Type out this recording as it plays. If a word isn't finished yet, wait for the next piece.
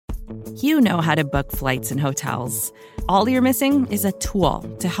You know how to book flights and hotels. All you're missing is a tool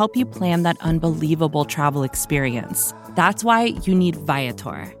to help you plan that unbelievable travel experience. That's why you need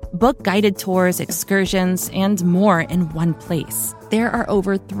Viator. Book guided tours, excursions, and more in one place. There are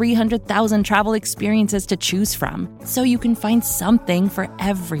over 300,000 travel experiences to choose from, so you can find something for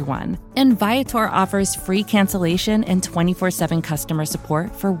everyone. And Viator offers free cancellation and 24/7 customer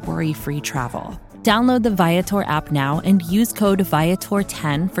support for worry-free travel. Download the Viator app now and use code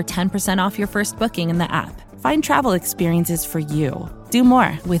Viator10 for 10% off your first booking in the app. Find travel experiences for you. Do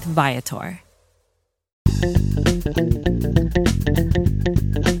more with Viator.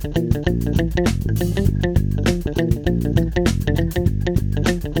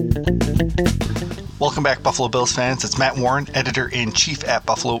 Welcome back, Buffalo Bills fans. It's Matt Warren, editor-in-chief at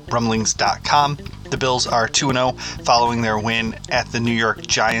BuffaloRumblings.com. The Bills are 2-0 following their win at the New York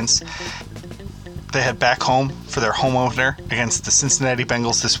Giants. They head back home for their home opener against the Cincinnati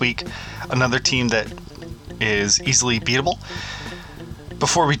Bengals this week, another team that is easily beatable.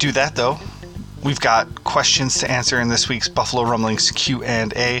 Before we do that, though, we've got questions to answer in this week's Buffalo Rumblings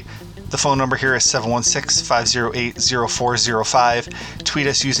Q&A. The phone number here is 716-508-0405. Tweet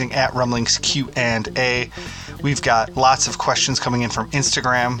us using @RumblingsQ&A. We've got lots of questions coming in from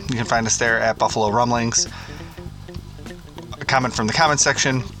Instagram. You can find us there at Buffalo Rumblings. A comment from the comment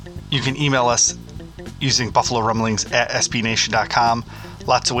section. You can email us using buffalorumblings@sbnation.com.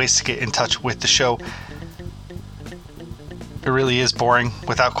 Lots of ways to get in touch with the show. It really is boring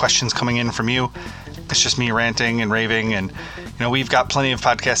without questions coming in from you. It's just me ranting and raving, and we've got plenty of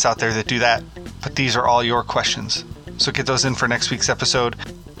podcasts out there that do that, but these are all your questions. So get those in for next week's episode.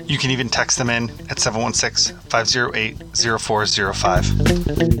 You can even text them in at 716-508-0405.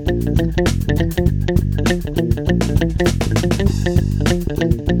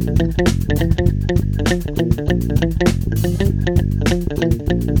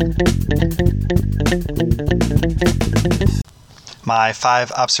 My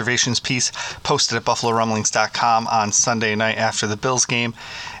 5 observations piece posted at BuffaloRumblings.com on Sunday night after the Bills game,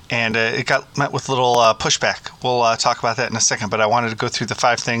 and it got met with a little pushback. We'll talk about that in a second, but I wanted to go through the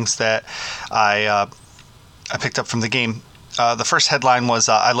 5 things that I picked up from the game. The first headline was,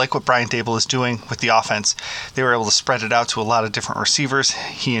 I like what Brian Daboll is doing with the offense. They were able to spread it out to a lot of different receivers,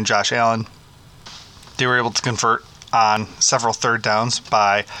 he and Josh Allen. They were able to convert on several third downs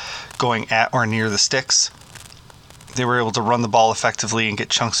by going at or near the sticks. They were able to run the ball effectively and get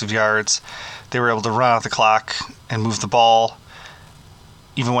chunks of yards. They were able to run out the clock and move the ball,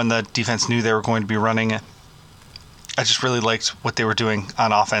 even when the defense knew they were going to be running it. I just really liked what they were doing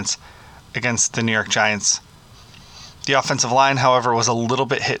on offense against the New York Giants. The offensive line, however, was a little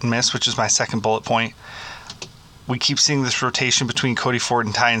bit hit and miss, which is my second bullet point. We keep seeing this rotation between Cody Ford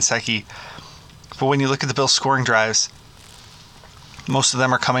and Ty Nsekhe, but when you look at the Bills' scoring drives, most of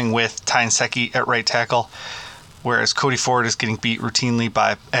them are coming with Ty Nsekhe at right tackle, whereas Cody Ford is getting beat routinely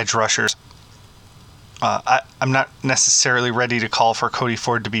by edge rushers. I'm not necessarily ready to call for Cody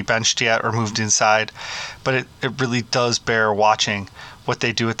Ford to be benched yet or moved inside, but it really does bear watching what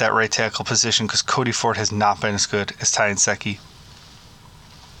they do at that right tackle position, because Cody Ford has not been as good as Ty Nsekhe.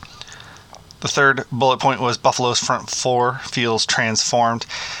 The third bullet point was Buffalo's front four feels transformed.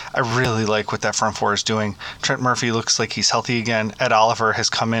 I really like what that front four is doing. Trent Murphy looks like he's healthy again. Ed Oliver has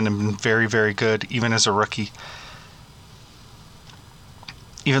come in and been very, very good, even as a rookie.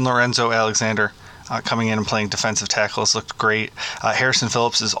 Even Lorenzo Alexander coming in and playing defensive tackle has looked great. Harrison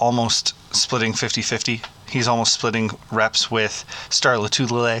Phillips is almost splitting 50-50. He's almost splitting reps with Star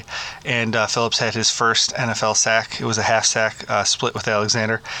Lotulelei, and Phillips had his first NFL sack. It was a half sack split with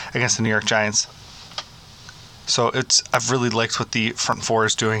Alexander against the New York Giants. So I've really liked what the front four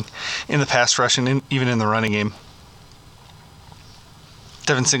is doing in the pass rush and even in the running game.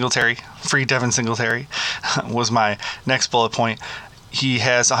 Devin Singletary, free Devin Singletary, was my next bullet point. He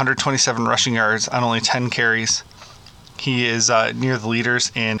has 127 rushing yards on only 10 carries. He is near the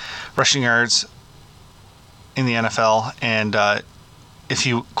leaders in rushing yards in the NFL, and if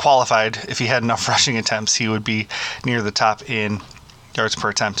he qualified, if he had enough rushing attempts, he would be near the top in yards per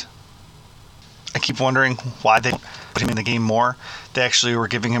attempt. I keep wondering why they put him in the game more. They actually were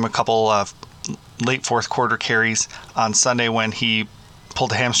giving him a couple of late fourth quarter carries on Sunday when he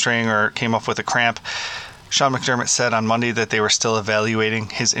pulled a hamstring or came up with a cramp. Sean McDermott said on Monday that they were still evaluating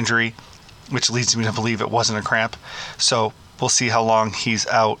his injury, which leads me to believe it wasn't a cramp. So we'll see how long he's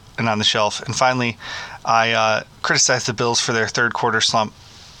out and on the shelf. And finally, I criticized the Bills for their third quarter slump.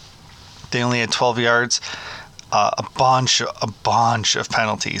 They only had 12 yards, a bunch of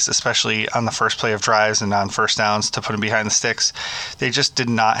penalties, especially on the first play of drives and on first downs to put them behind the sticks. They just did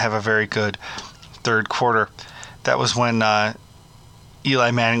not have a very good third quarter. That was when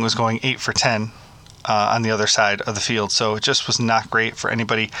Eli Manning was going 8 for 10 on the other side of the field. So it just was not great for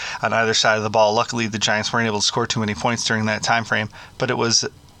anybody on either side of the ball. Luckily, the Giants weren't able to score too many points during that time frame, but it was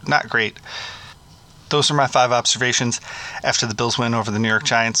not great. Those are my 5 observations after the Bills win over the New York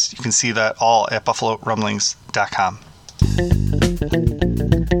Giants. You can see that all at BuffaloRumblings.com.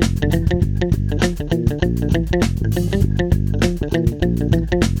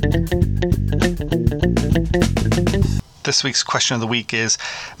 This week's question of the week is,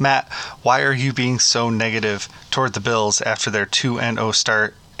 Matt, why are you being so negative toward the Bills after their 2-0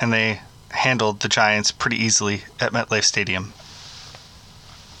 start and they handled the Giants pretty easily at MetLife Stadium?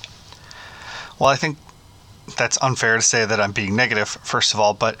 Well, I think that's unfair to say that I'm being negative, first of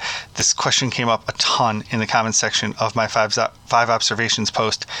all, but this question came up a ton in the comments section of my 5 observations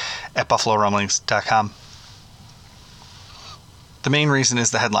post at BuffaloRumblings.com. The main reason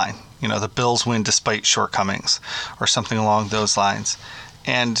is the headline. The Bills win despite shortcomings, or something along those lines.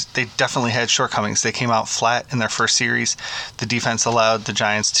 And they definitely had shortcomings. They came out flat in their first series. The defense allowed the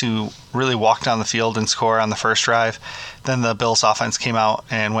Giants to really walk down the field and score on the first drive. Then the Bills offense came out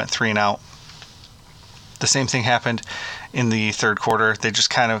and went 3 and out. The same thing happened in the third quarter. They just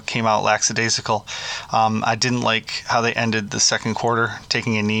kind of came out lackadaisical. I didn't like how they ended the second quarter,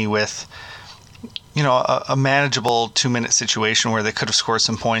 taking a knee with a manageable 2-minute situation where they could have scored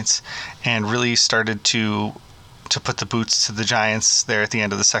some points, and really started to put the boots to the Giants there at the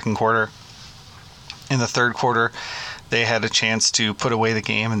end of the second quarter. In the third quarter, they had a chance to put away the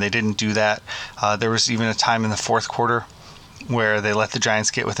game, and they didn't do that. There was even a time in the fourth quarter where they let the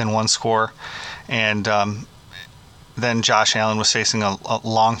Giants get within 1 score, and then Josh Allen was facing a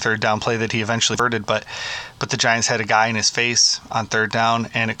long third down play that he eventually converted, but the Giants had a guy in his face on third down,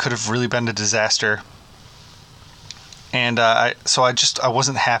 and it could have really been a disaster. And I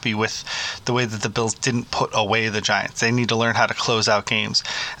wasn't happy with the way that the Bills didn't put away the Giants. They need to learn how to close out games,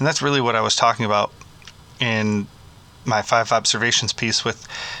 and that's really what I was talking about in my 5 observations piece with,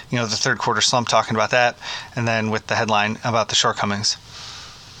 the third quarter slump, talking about that, and then with the headline about the shortcomings.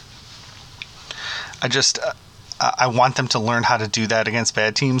 I want them to learn how to do that against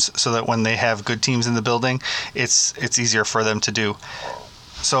bad teams, so that when they have good teams in the building, it's easier for them to do.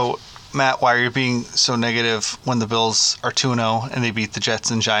 So, Matt, why are you being so negative when the Bills are 2-0 and they beat the Jets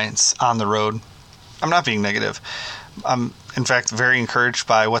and Giants on the road? I'm not being negative. I'm, in fact, very encouraged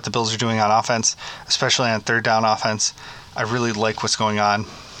by what the Bills are doing on offense, especially on third down offense. I really like what's going on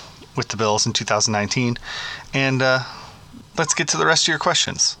with the Bills in 2019. And let's get to the rest of your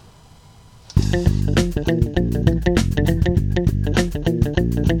questions.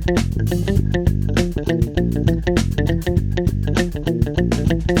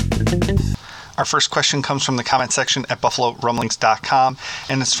 Our first question comes from the comment section at BuffaloRumblings.com,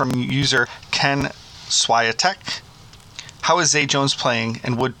 and it's from user Ken Swiatek. How is Zay Jones playing,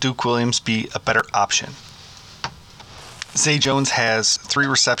 and would Duke Williams be a better option? Zay Jones has 3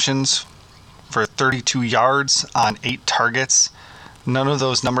 receptions for 32 yards on 8 targets. None of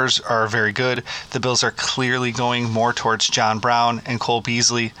those numbers are very good. The Bills are clearly going more towards John Brown and Cole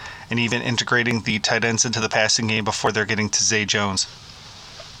Beasley, and even integrating the tight ends into the passing game before they're getting to Zay Jones.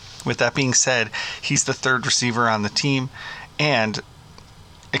 With that being said, he's the 3rd receiver on the team, and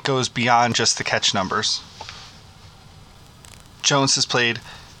it goes beyond just the catch numbers. Jones has played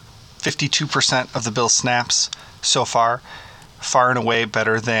 52% of the Bills' snaps so far and away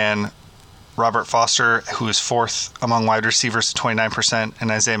better than Robert Foster, who is 4th among wide receivers at 29%,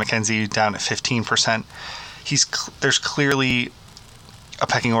 and Isaiah McKenzie down at 15%. There's clearly a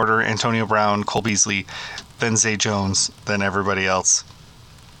pecking order: Antonio Brown, Cole Beasley, then Zay Jones, then everybody else.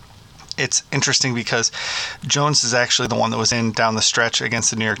 It's interesting because Jones is actually the one that was in down the stretch against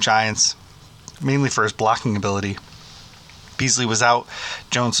the New York Giants, mainly for his blocking ability. Beasley was out,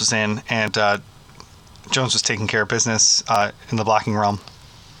 Jones was in, and Jones was taking care of business in the blocking realm.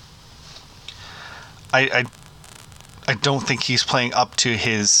 I don't think he's playing up to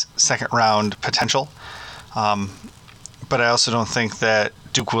his second round potential, but I also don't think that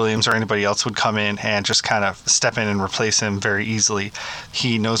Duke Williams or anybody else would come in and just kind of step in and replace him very easily.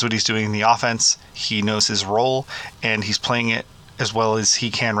 He knows what he's doing in the offense, he knows his role, and he's playing it as well as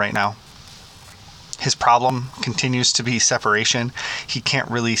he can right now. His problem continues to be separation. He can't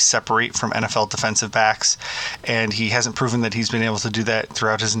really separate from NFL defensive backs, and he hasn't proven that he's been able to do that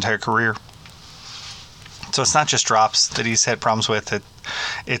throughout his entire career. So it's not just drops that he's had problems with.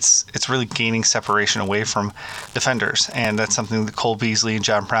 It's really gaining separation away from defenders, and that's something that Cole Beasley and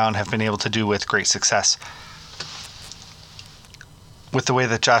John Brown have been able to do with great success. With the way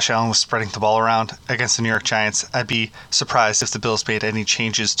that Josh Allen was spreading the ball around against the New York Giants, I'd be surprised if the Bills made any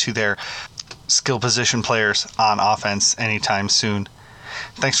changes to their skill position players on offense anytime soon.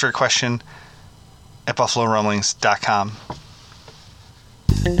 Thanks for your question at BuffaloRumblings.com.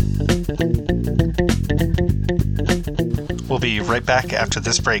 We'll be right back after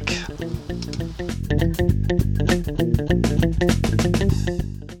this break.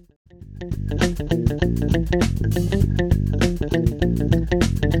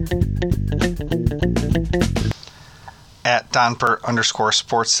 At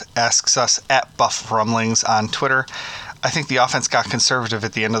DonBurt_sports asks us at Buff Rumblings on Twitter. I think the offense got conservative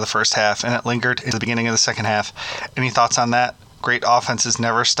at the end of the first half, and it lingered into the beginning of the second half. Any thoughts on that? Great offenses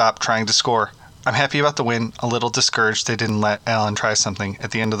never stop trying to score. I'm happy about the win, a little discouraged they didn't let Allen try something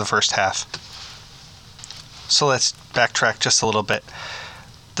at the end of the first half. So let's backtrack just a little bit.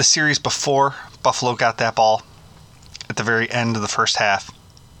 The series before Buffalo got that ball at the very end of the first half,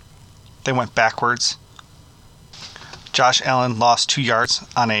 they went backwards. Josh Allen lost 2 yards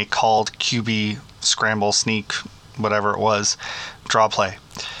on a called QB scramble, sneak, whatever it was, draw play.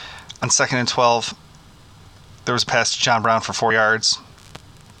 On 2nd and 12, there was a pass to John Brown for 4 yards.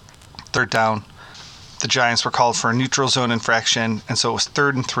 3rd down, the Giants were called for a neutral zone infraction, and so it was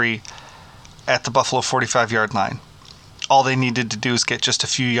 3rd and 3 at the Buffalo 45-yard line. All they needed to do is get just a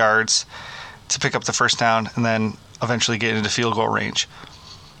few yards to pick up the first down and then eventually get into field goal range.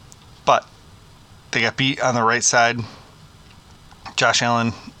 But they got beat on the right side. Josh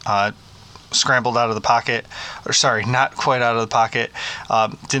Allen scrambled out of the pocket, or sorry, not quite out of the pocket,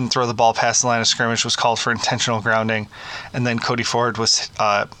 didn't throw the ball past the line of scrimmage, was called for intentional grounding, and then Cody Ford was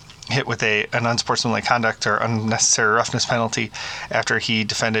hit with an unsportsmanlike conduct or unnecessary roughness penalty after he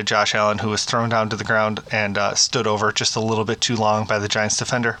defended Josh Allen, who was thrown down to the ground and stood over just a little bit too long by the Giants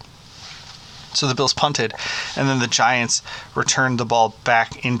defender. So the Bills punted, and then the Giants returned the ball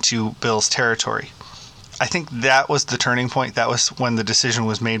back into Bills territory. I think that was the turning point. That was when the decision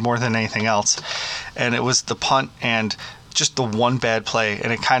was made more than anything else. And it was the punt and just the one bad play,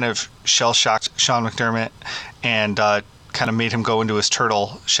 and it kind of shell-shocked Sean McDermott and kind of made him go into his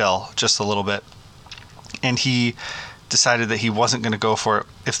turtle shell just a little bit. And he decided that he wasn't going to go for it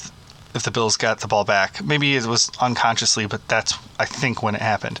if the Bills got the ball back. Maybe it was unconsciously, but that's, I think, when it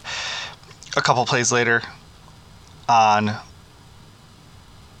happened. A couple plays later, on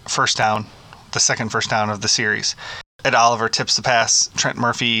first down, the second first down of the series, Ed Oliver tips the pass. Trent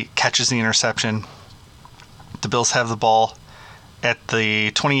Murphy catches the interception. The Bills have the ball at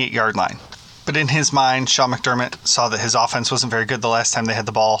the 28-yard line. But in his mind, Sean McDermott saw that his offense wasn't very good the last time they had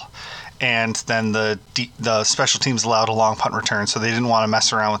the ball, and then the special teams allowed a long punt return, so they didn't want to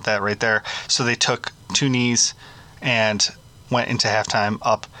mess around with that right there. So they took 2 knees and went into halftime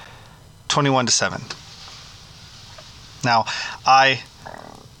up 21-7. Now, I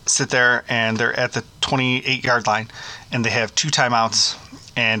sit there and they're at the 28-yard line, and they have 2 timeouts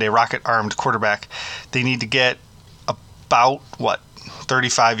and a rocket-armed quarterback. They need to get about,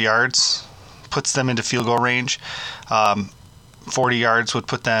 35 yards, puts them into field goal range. 40 yards would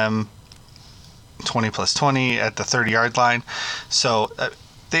put them 20 plus 20 at the 30-yard line. So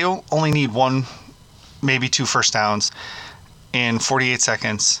they only need 1, maybe 2 first downs in 48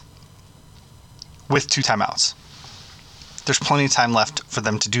 seconds with 2 timeouts. There's plenty of time left for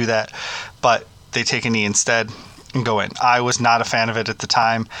them to do that, but they take a knee instead and go in. I was not a fan of it at the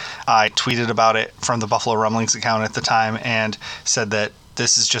time. I tweeted about it from the Buffalo Rumblings account at the time and said that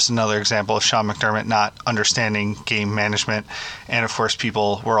this is just another example of Sean McDermott not understanding game management. And of course,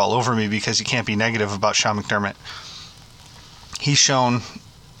 people were all over me because you can't be negative about Sean McDermott. He's shown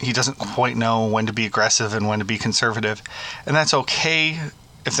he doesn't quite know when to be aggressive and when to be conservative. And that's okay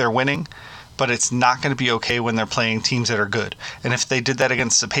if they're winning, but it's not going to be okay when they're playing teams that are good. And if they did that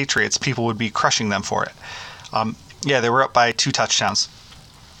against the Patriots, people would be crushing them for it. They were up by 2 touchdowns.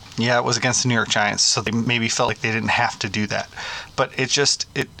 Yeah, it was against the New York Giants, so they maybe felt like they didn't have to do that. But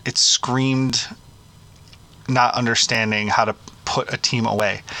it screamed not understanding how to put a team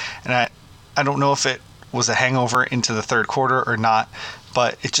away. And I don't know if it was a hangover into the third quarter or not,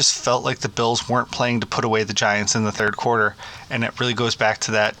 but it just felt like the Bills weren't playing to put away the Giants in the third quarter. And it really goes back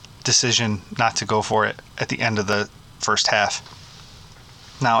to that decision not to go for it at the end of the first half.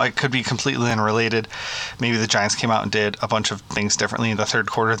 Now, it could be completely unrelated. Maybe the Giants came out and did a bunch of things differently in the third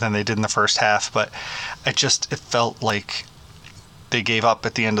quarter than they did in the first half, but it felt like they gave up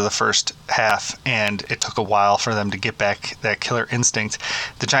at the end of the first half, and it took a while for them to get back that killer instinct.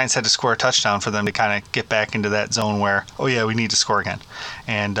 The Giants had to score a touchdown for them to kind of get back into that zone where, oh yeah, we need to score again.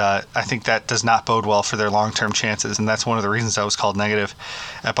 And I think that does not bode well for their long-term chances, and that's one of the reasons I was called negative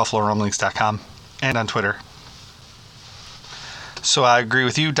at BuffaloRumblings.com and on Twitter. So I agree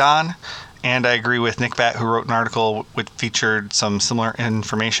with you, Don, and I agree with Nick Batt, who wrote an article which featured some similar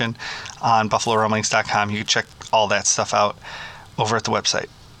information on BuffaloRumblings.com. You can check all that stuff out. over at the website.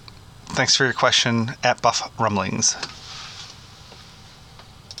 Thanks for your question at Buff Rumblings.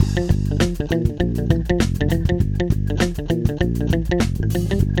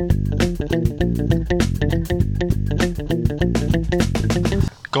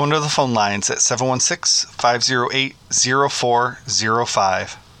 Going to the phone lines at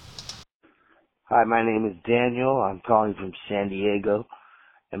 716-508-0405. Hi, my name is Daniel. I'm calling from San Diego.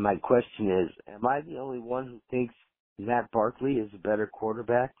 And my question is, am I the only one who thinks Matt Barkley is a better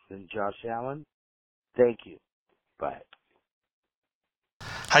quarterback than Josh Allen? Thank you. Bye.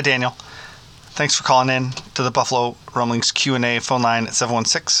 Hi, Daniel. Thanks for calling in to the Buffalo Rumblings Q&A phone line at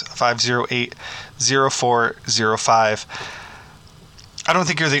 716-508-0405. I don't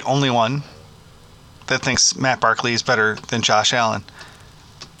think you're the only one that thinks Matt Barkley is better than Josh Allen.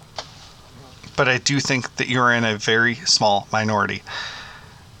 But I do think that you're in a very small minority.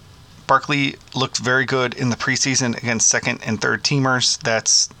 Barkley looked very good in the preseason against second and third teamers.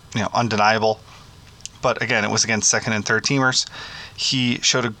 That's, undeniable. But again, it was against second and third teamers. He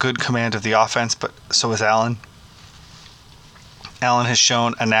showed a good command of the offense, but so has Allen. Allen has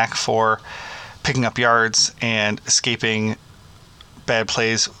shown a knack for picking up yards and escaping bad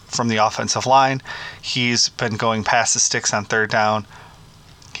plays from the offensive line. He's been going past the sticks on third down.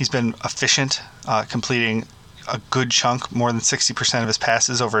 He's been efficient, completing a good chunk, more than 60% of his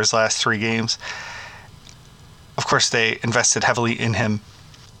passes over his last 3 games. Of course, they invested heavily in him.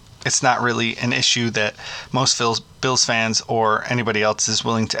 It's not really an issue that most Bills fans or anybody else is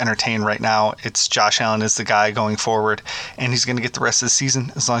willing to entertain right now. It's Josh Allen is the guy going forward, and he's going to get the rest of the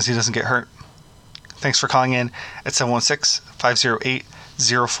season as long as he doesn't get hurt. Thanks for calling in at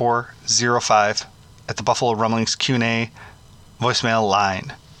 716-508-0405 at the Buffalo Rumblings Q&A voicemail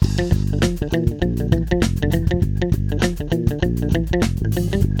line.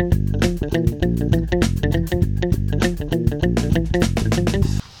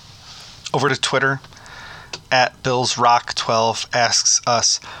 Over to Twitter, at BillsRock12 asks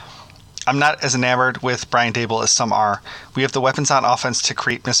us, I'm not as enamored with Brian Daboll as some are. We have the weapons on offense to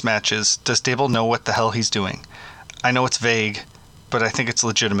create mismatches. Does Daboll know what the hell he's doing? I know it's vague, but I think it's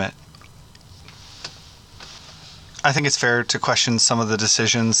legitimate. I think it's fair to question some of the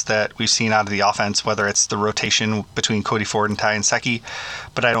decisions that we've seen out of the offense, whether it's the rotation between Cody Ford and Ty Nsekhe,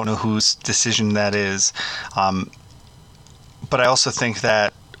 but I don't know whose decision that is. But I also think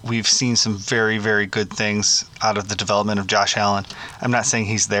that we've seen some very, very good things out of the development of Josh Allen. I'm not saying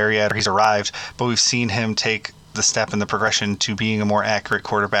he's there yet or he's arrived, but we've seen him take the step in the progression to being a more accurate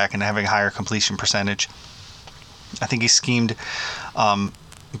quarterback and having a higher completion percentage. I think he schemed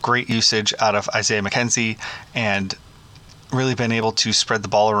great usage out of Isaiah McKenzie and really been able to spread the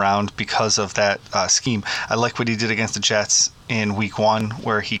ball around because of that scheme. I like what he did against the Jets in week 1,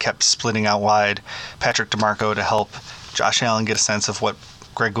 where he kept splitting out wide Patrick DeMarco to help Josh Allen get a sense of what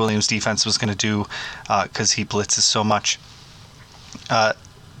Greg Williams' defense was going to do because he blitzes so much.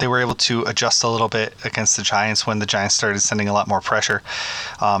 They were able to adjust a little bit against the Giants when the Giants started sending a lot more pressure.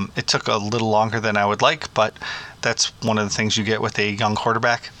 It took a little longer than I would like, but that's one of the things you get with a young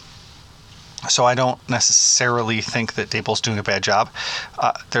quarterback. So I don't necessarily think that Daboll's doing a bad job.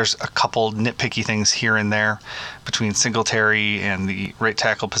 There's a couple nitpicky things here and there between Singletary and the right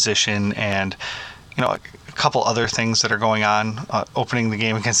tackle position and a couple other things that are going on, opening the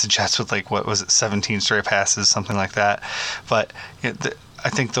game against the Jets with 17 straight passes, something like that. But I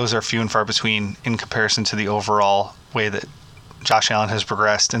think those are few and far between in comparison to the overall way that Josh Allen has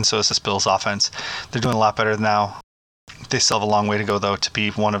progressed, and so has this Bills offense. They're doing a lot better now. They still have a long way to go, though, to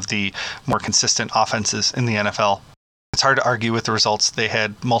be one of the more consistent offenses in the NFL. It's hard to argue with the results. They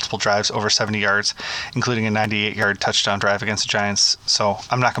had multiple drives over 70 yards, including a 98-yard touchdown drive against the Giants. So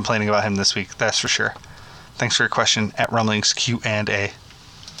I'm not complaining about him this week, that's for sure. Thanks for your question at Rumblings Q&A.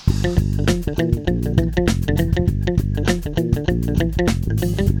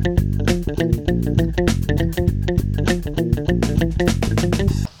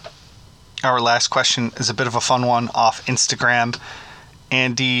 Our last question is a bit of a fun one off Instagram.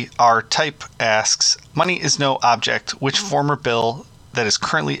 Andy R. Type asks, money is no object. Which former Bill that is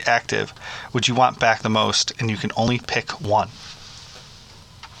currently active would you want back the most? And you can only pick one.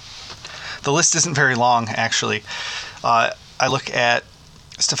 The list isn't very long, actually. I look at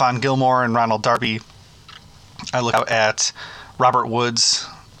Stephon Gilmore and Ronald Darby. I look out at Robert Woods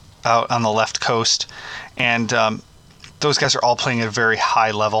out on the left coast. And those guys are all playing at a very high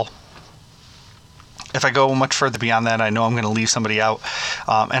level. If I go much further beyond that, I know I'm going to leave somebody out.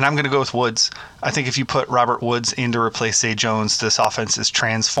 And I'm going to go with Woods. I think if you put Robert Woods in to replace Zay Jones, this offense is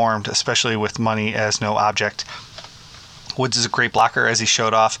transformed, especially with money as no object. Woods is a great blocker, as he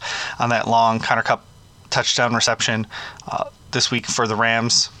showed off on that long Connor Cup touchdown reception. this week for the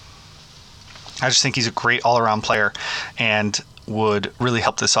Rams. I just think he's a great all-around player and would really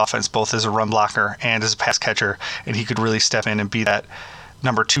help this offense both as a run blocker and as a pass catcher, and he could really step in and be that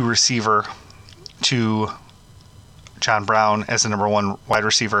number 2 receiver to John Brown as the number 1 wide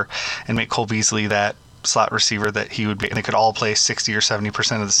receiver and make Cole Beasley that slot receiver that he would be. And they could all play 60 or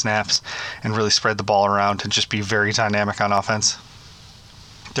 70% of the snaps and really spread the ball around and just be very dynamic on offense.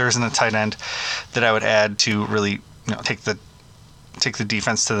 There isn't a tight end that I would add to really, take the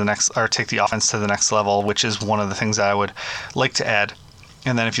defense to the next, or take the offense to the next level, which is one of the things that I would like to add.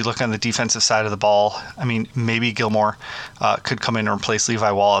 And then if you look on the defensive side of the ball, I mean, maybe Gilmore could come in and replace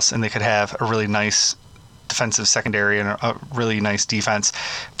Levi Wallace, and they could have a really nice defensive secondary and a really nice defense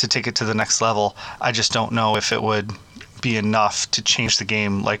to take it to the next level. I just don't know if it would be enough to change the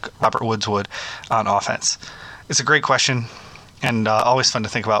game like Robert Woods would on offense. It's a great question and always fun to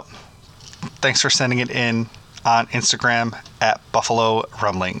think about. Thanks for sending it in on Instagram at Buffalo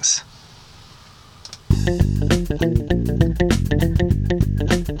Rumblings.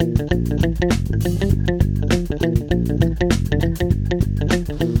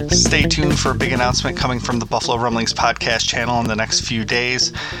 Stay tuned for a big announcement coming from the Buffalo Rumblings podcast channel in the next few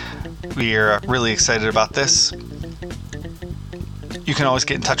days. We are really excited about this. You can always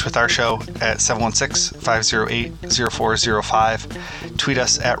get in touch with our show at 716-508-0405. Tweet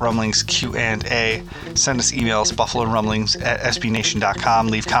us at RumblingsQ&A. Send us emails, buffalorumblings@sbnation.com.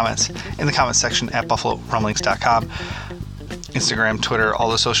 Leave comments in the comments section at buffalorumblings.com. Instagram, Twitter,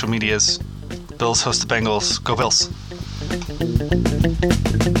 all the social medias. Bills host the Bengals. Go Bills.